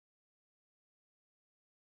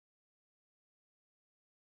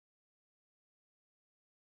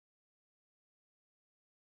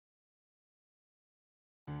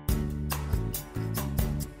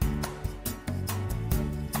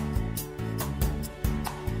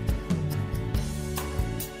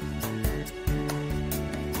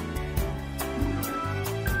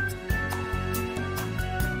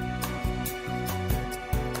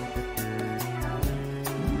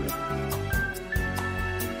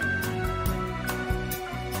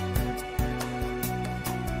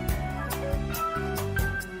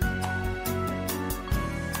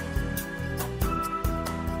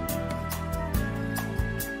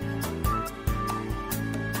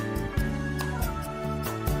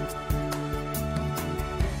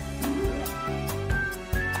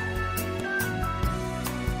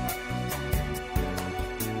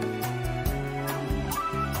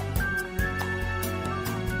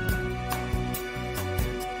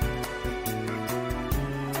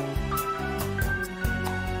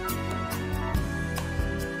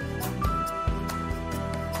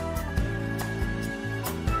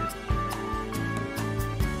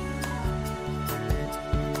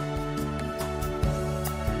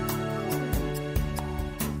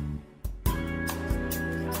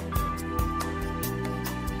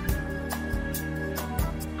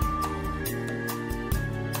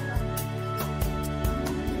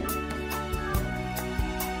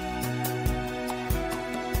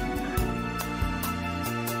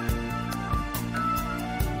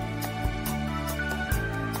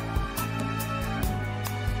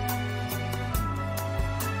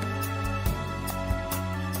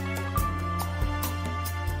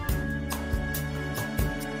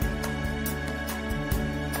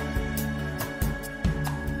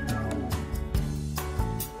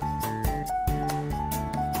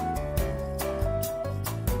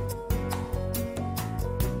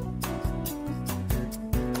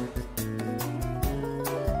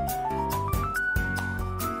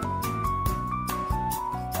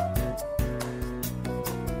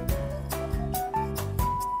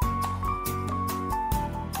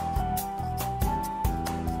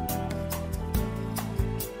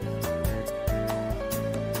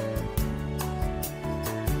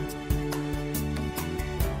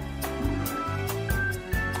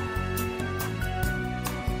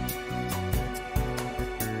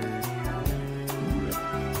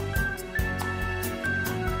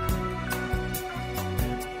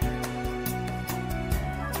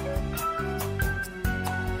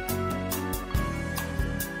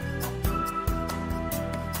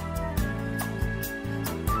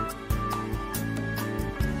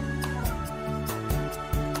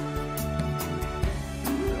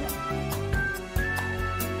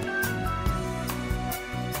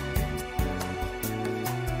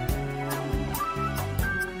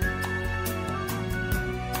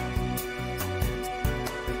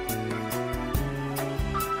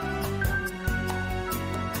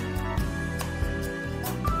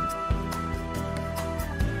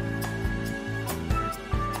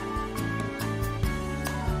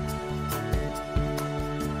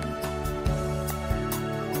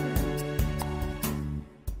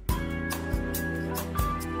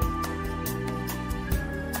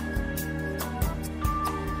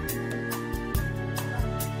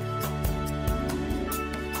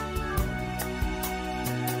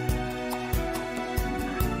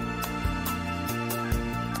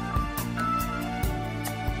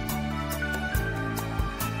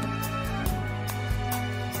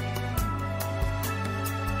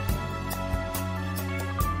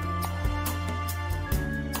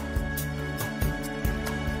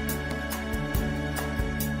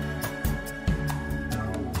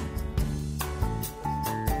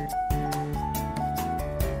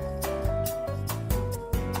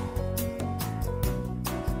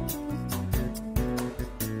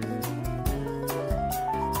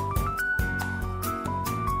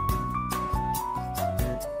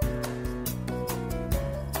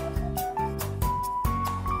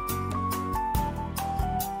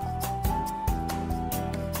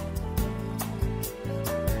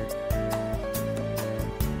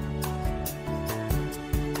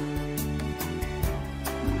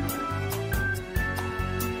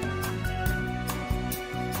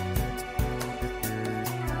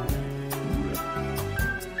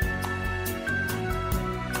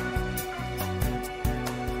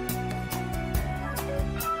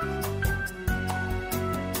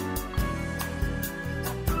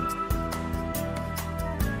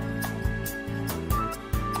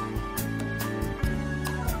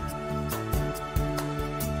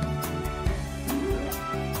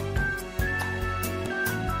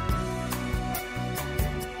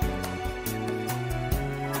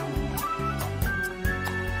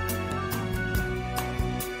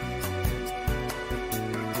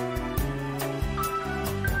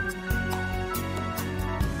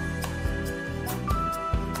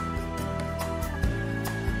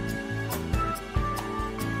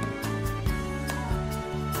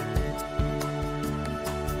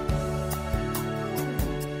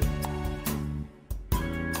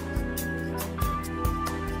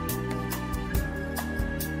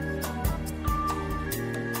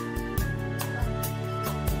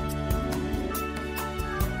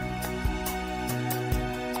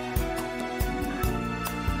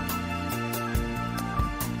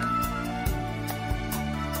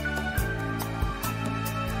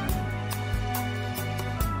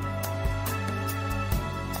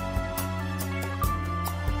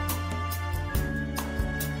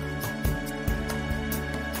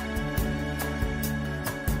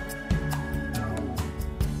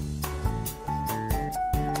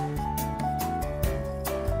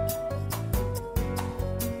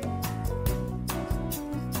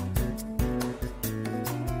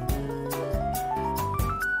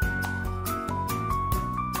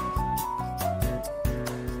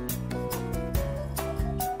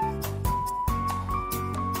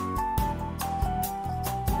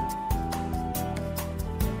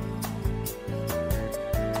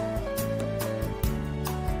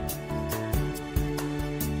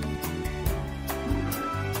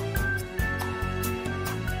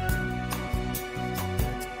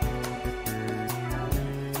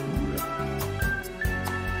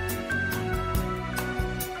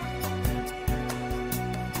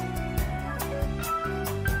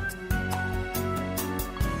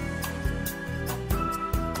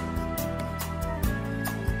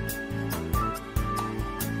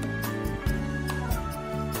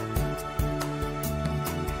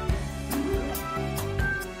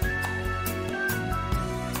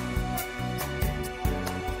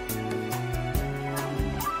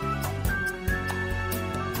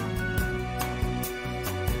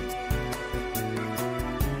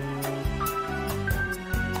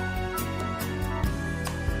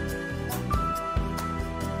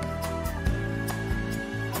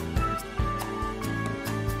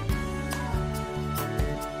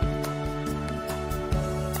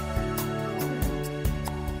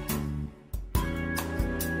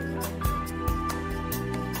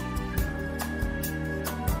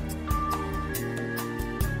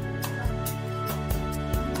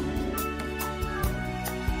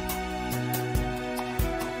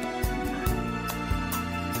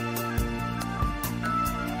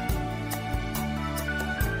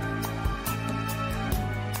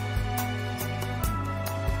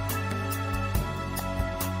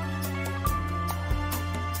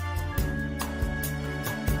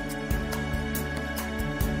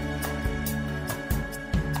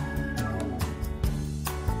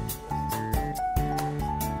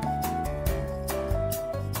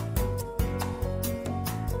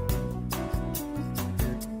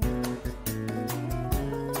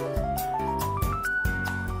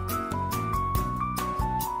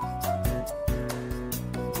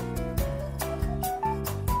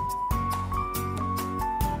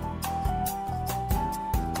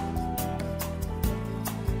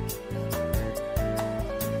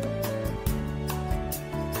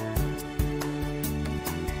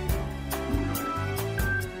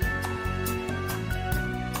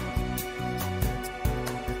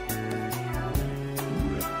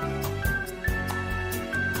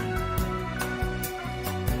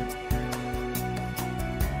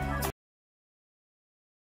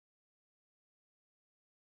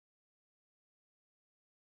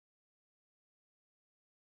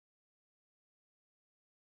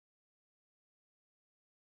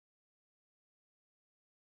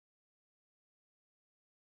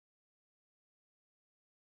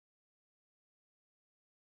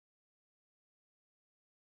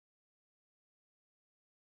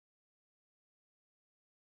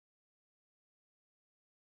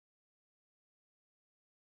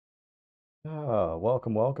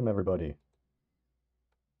Welcome, welcome everybody.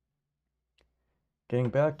 Getting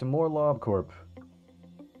back to more Lob Corp.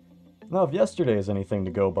 Now, if yesterday is anything to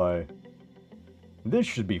go by, this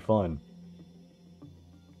should be fun.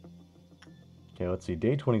 Okay, let's see,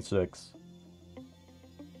 day 26.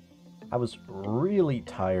 I was really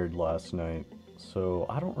tired last night, so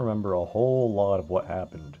I don't remember a whole lot of what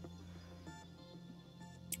happened.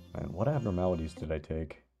 And what abnormalities did I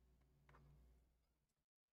take?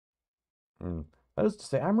 That is to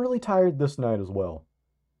say, I'm really tired this night as well.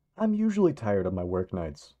 I'm usually tired of my work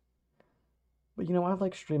nights. But you know, I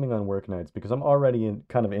like streaming on work nights because I'm already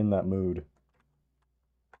kind of in that mood.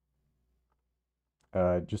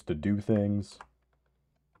 Just to do things.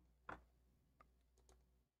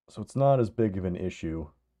 So it's not as big of an issue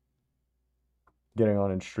getting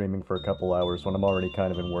on and streaming for a couple hours when I'm already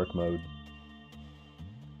kind of in work mode.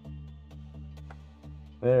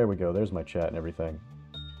 There we go, there's my chat and everything.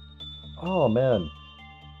 Oh man.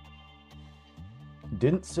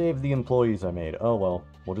 Didn't save the employees I made. Oh well,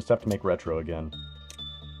 we'll just have to make retro again.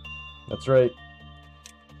 That's right.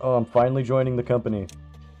 Oh, I'm finally joining the company.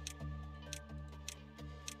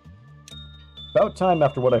 About time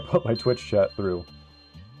after what I put my Twitch chat through.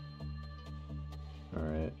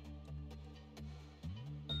 Alright.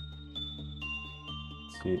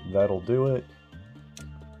 Let's see, that'll do it.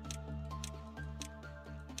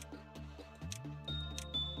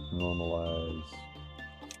 Normalize.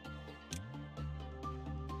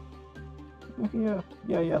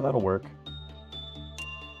 Yeah, that'll work.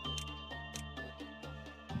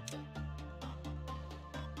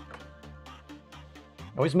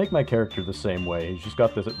 I always make my character the same way. He's just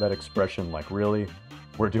got that expression like, really?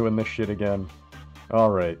 We're doing this shit again?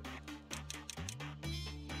 Alright.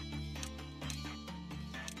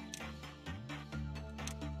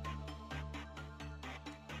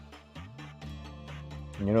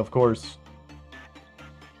 You know, of course,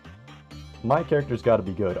 my character's got to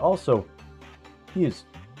be good. Also, he is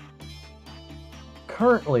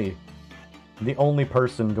currently the only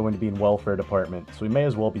person going to be in welfare department, so he may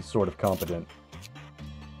as well be sort of competent.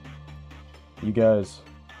 You guys,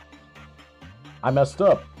 I messed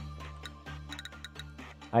up.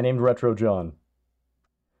 I named Retro John.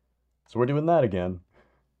 So we're doing that again.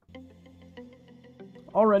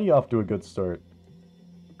 Already off to a good start.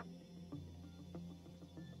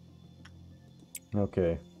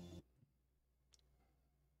 Okay.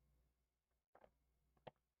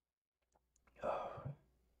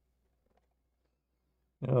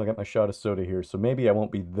 Oh, I got my shot of soda here, so maybe I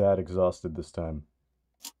won't be that exhausted this time.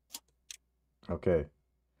 Okay.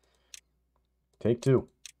 Take two.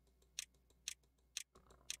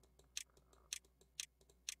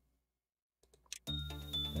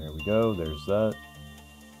 There we go, there's that.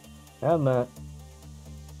 And that.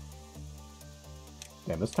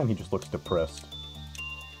 Damn, this time he just looks depressed.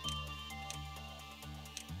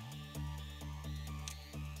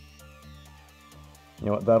 You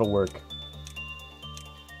know what, that'll work.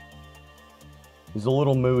 He's a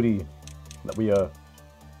little moody that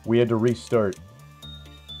we had to restart.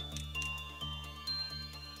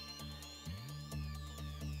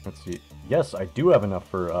 Let's see. Yes, I do have enough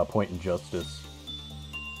for point and justice.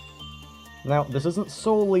 Now, this isn't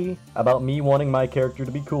solely about me wanting my character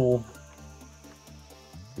to be cool.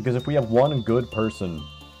 Because if we have one good person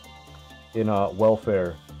in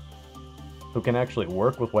welfare who can actually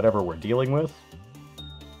work with whatever we're dealing with,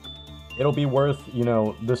 it'll be worth, you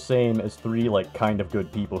know, the same as three, like, kind of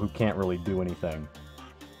good people who can't really do anything.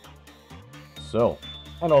 So,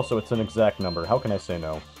 and also it's an exact number. How can I say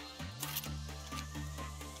no?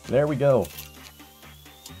 There we go.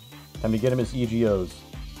 Time to get him his EGOs.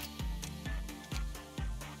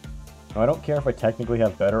 Now, I don't care if I technically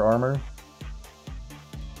have better armor.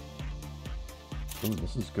 Ooh,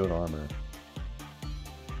 this is good armor.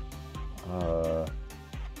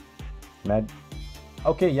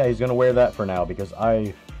 Okay, yeah, he's gonna wear that for now, because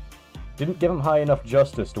I didn't give him high enough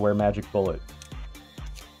justice to wear Magic Bullet.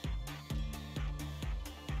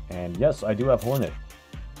 And yes, I do have Hornet.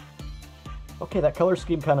 Okay, that color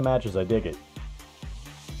scheme kind of matches, I dig it.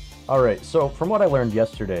 Alright, so from what I learned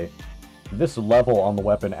yesterday, this level on the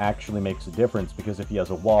weapon actually makes a difference, because if he has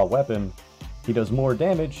a WA weapon, he does more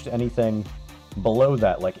damage to anything below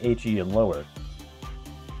that, like HE and lower.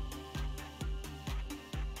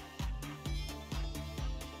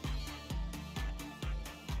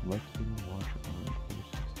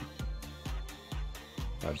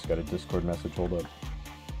 I just got a Discord message, hold up.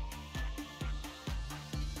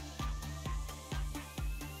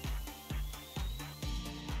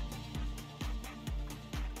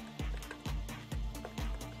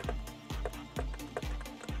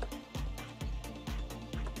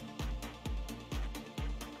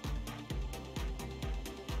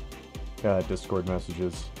 Discord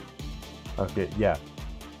messages. Okay, yeah.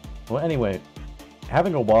 Well, anyway,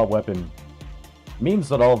 having a WoW weapon means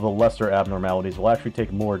that all of the lesser abnormalities will actually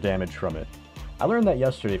take more damage from it. I learned that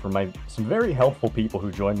yesterday from some very helpful people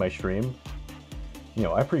who joined my stream. You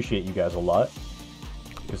know, I appreciate you guys a lot,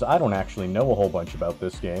 because I don't actually know a whole bunch about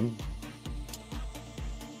this game.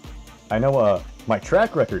 I know, my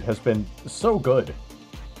track record has been so good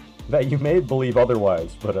that you may believe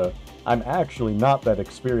otherwise, but, I'm actually not that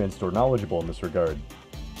experienced or knowledgeable in this regard.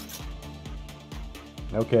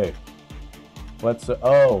 Okay. Let's,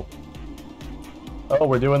 oh,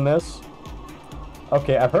 we're doing this?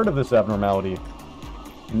 Okay, I've heard of this abnormality.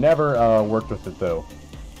 Never, worked with it, though.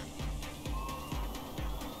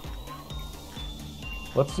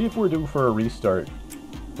 Let's see if we're due for a restart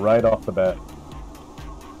right off the bat.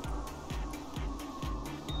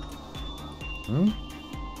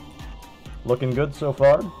 Looking good so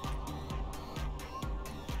far.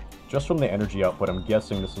 Just from the energy output, I'm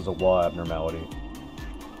guessing this is a WoW abnormality.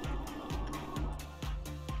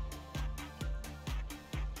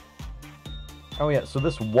 Oh yeah, so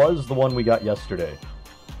this was the one we got yesterday.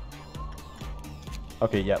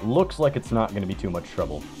 Okay, yeah, looks like it's not going to be too much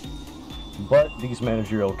trouble. But these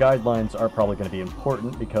managerial guidelines are probably going to be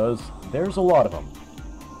important because there's a lot of them.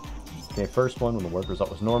 Okay, first one, when the work result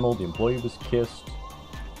was normal, the employee was kissed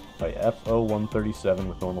by FO137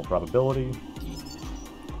 with normal probability.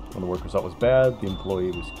 When the work result was bad, the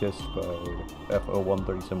employee was kissed by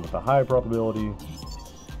FO137 with a high probability.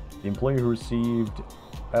 The employee who received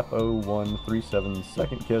FO137's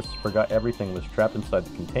second kiss forgot everything, was trapped inside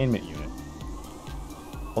the containment unit.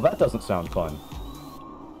 Well, that doesn't sound fun.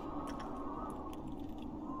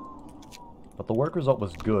 But the work result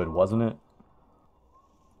was good, wasn't it?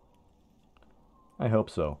 I hope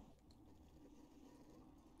so.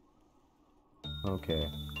 Okay.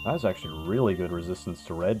 That was actually really good resistance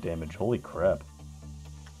to red damage. Holy crap.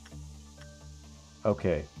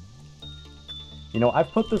 Okay. You know, I've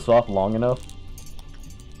put this off long enough.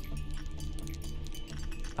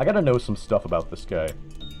 I gotta know some stuff about this guy.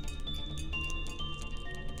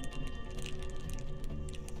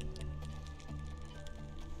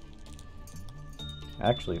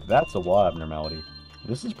 Actually, if that's a WoW abnormality,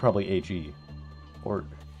 this is probably HE. Or...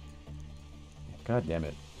 God damn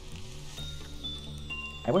it.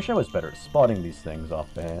 I wish I was better at spotting these things off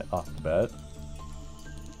the bat.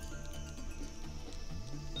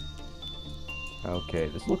 Okay,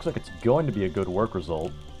 this looks like it's going to be a good work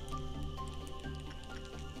result.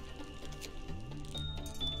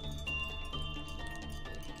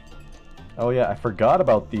 Oh yeah, I forgot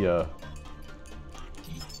about the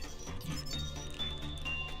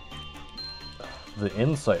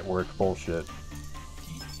insight work bullshit.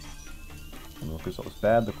 And the work result was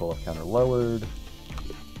bad, the cool-off counter lowered.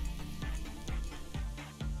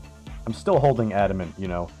 I'm still holding adamant, you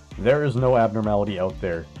know. There is no abnormality out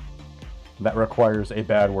there that requires a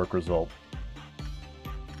bad work result.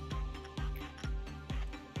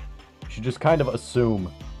 You should just kind of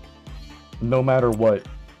assume, no matter what,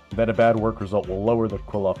 that a bad work result will lower the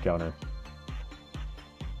cool-off counter.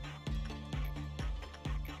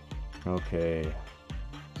 Okay.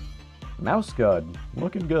 Mouse God,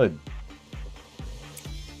 looking good.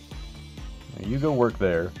 Now you go work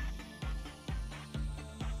there.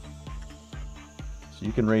 So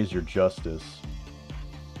you can raise your justice.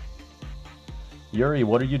 Yuri,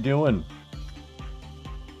 what are you doing?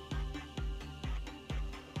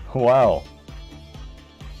 Wow.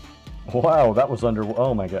 Wow, that was under...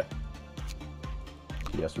 Oh my god.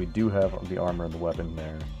 Yes, we do have the armor and the weapon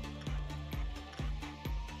there.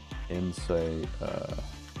 Insight,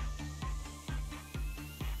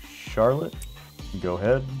 Charlotte, go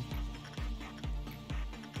ahead.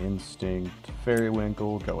 Instinct,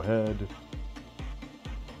 Fairywinkle, go ahead.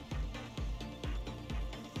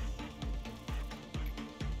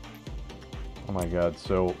 Oh my god,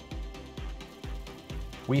 so...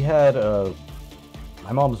 We had,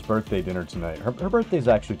 my mom's birthday dinner tonight. Her birthday's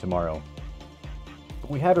actually tomorrow. But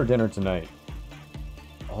we had her dinner tonight.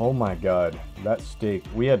 Oh my god, that steak.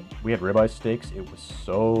 We had ribeye steaks. It was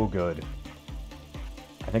so good.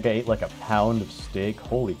 I think I ate like a pound of steak.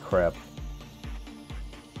 Holy crap.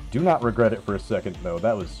 Do not regret it for a second, though.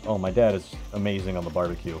 That was... Oh, my dad is amazing on the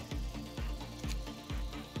barbecue.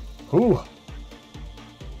 Whew.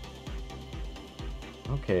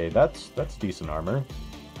 Okay, that's decent armor.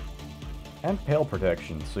 And pale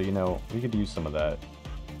protection, so, you know, we could use some of that.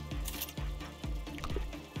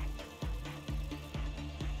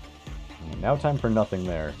 Now time for nothing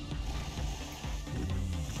there.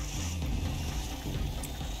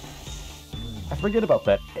 I forget about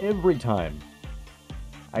that every time.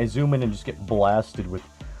 I zoom in and just get blasted with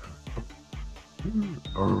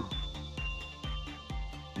You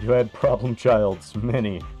had problem childs,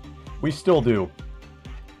 many. We still do.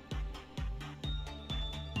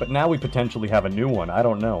 But now we potentially have a new one, I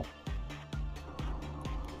don't know.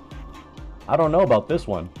 I don't know about this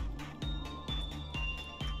one.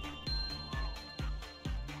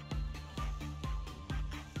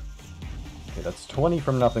 Okay, that's 20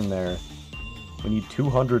 from nothing there. We need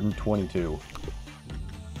 222.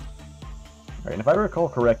 Alright, and if I recall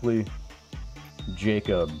correctly,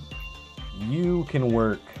 Jacob, you can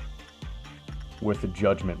work with the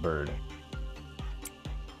Judgment Bird.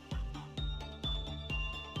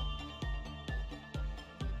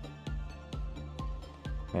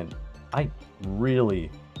 And I really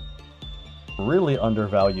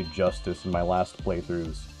undervalued Justice in my last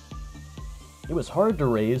playthroughs. It was hard to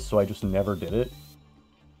raise, so I just never did it.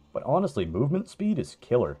 But honestly, movement speed is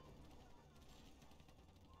killer.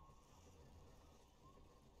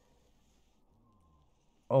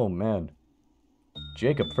 Oh man.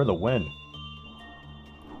 Jacob for the win.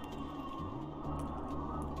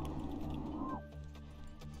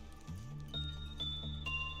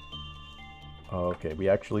 Okay, we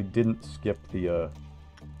actually didn't skip the,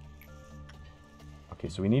 Okay,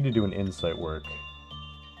 so we need to do an insight work.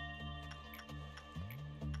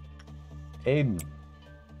 Aiden.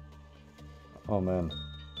 Oh man.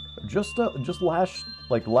 Just last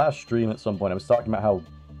stream at some point, I was talking about how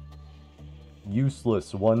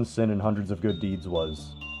useless one sin and hundreds of good deeds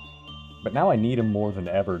was. But now I need him more than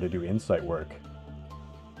ever to do insight work.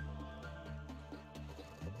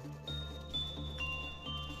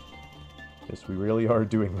 Yes, we really are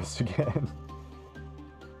doing this again.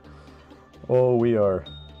 Oh, we are.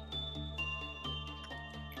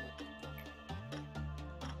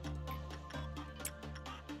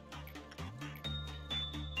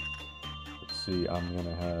 Let's see, I'm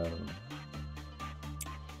gonna have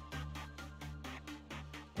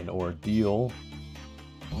an ordeal.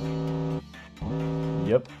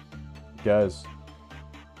 Yep. Guys.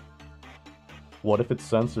 What if it's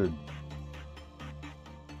censored?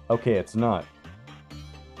 Okay, it's not.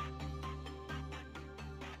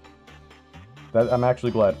 I'm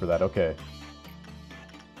actually glad for that, okay.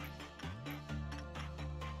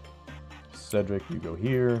 Cedric, you go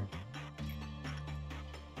here.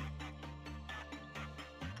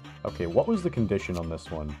 Okay, what was the condition on this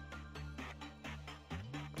one?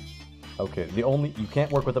 Okay, you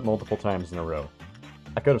can't work with it multiple times in a row.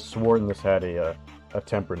 I could have sworn this had a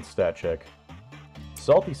temperance stat check.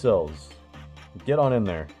 Salty cells. Get on in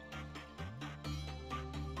there.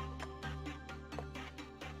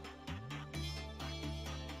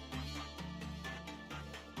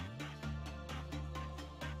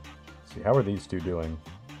 Let's see, how are these two doing?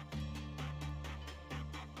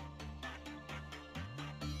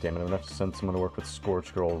 Damn it, I'm gonna have to send someone to work with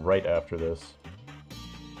Scorch Girl right after this.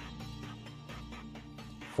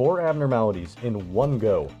 4 abnormalities in one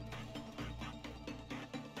go.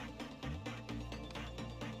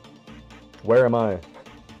 Where am I?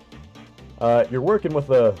 You're working with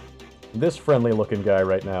this friendly-looking guy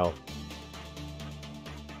right now.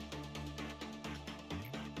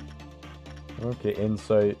 Okay,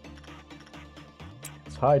 insight.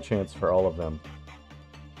 It's high chance for all of them.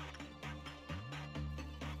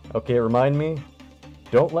 Okay, remind me.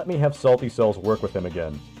 Don't let me have Salty Cells work with him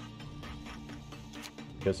again.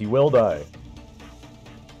 Because he will die.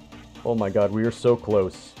 Oh my god, we are so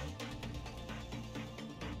close.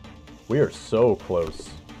 We are so close.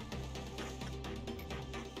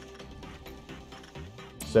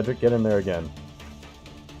 Cedric, get in there again.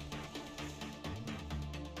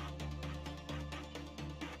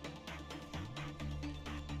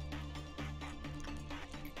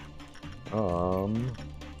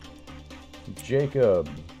 Jacob.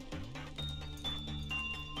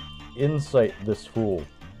 Insight this fool.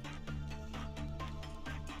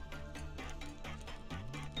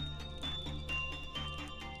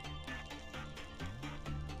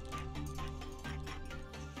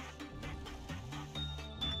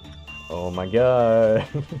 Oh my god.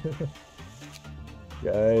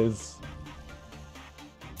 Guys.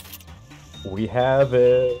 We have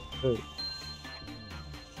it.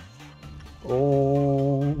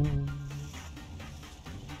 Oh.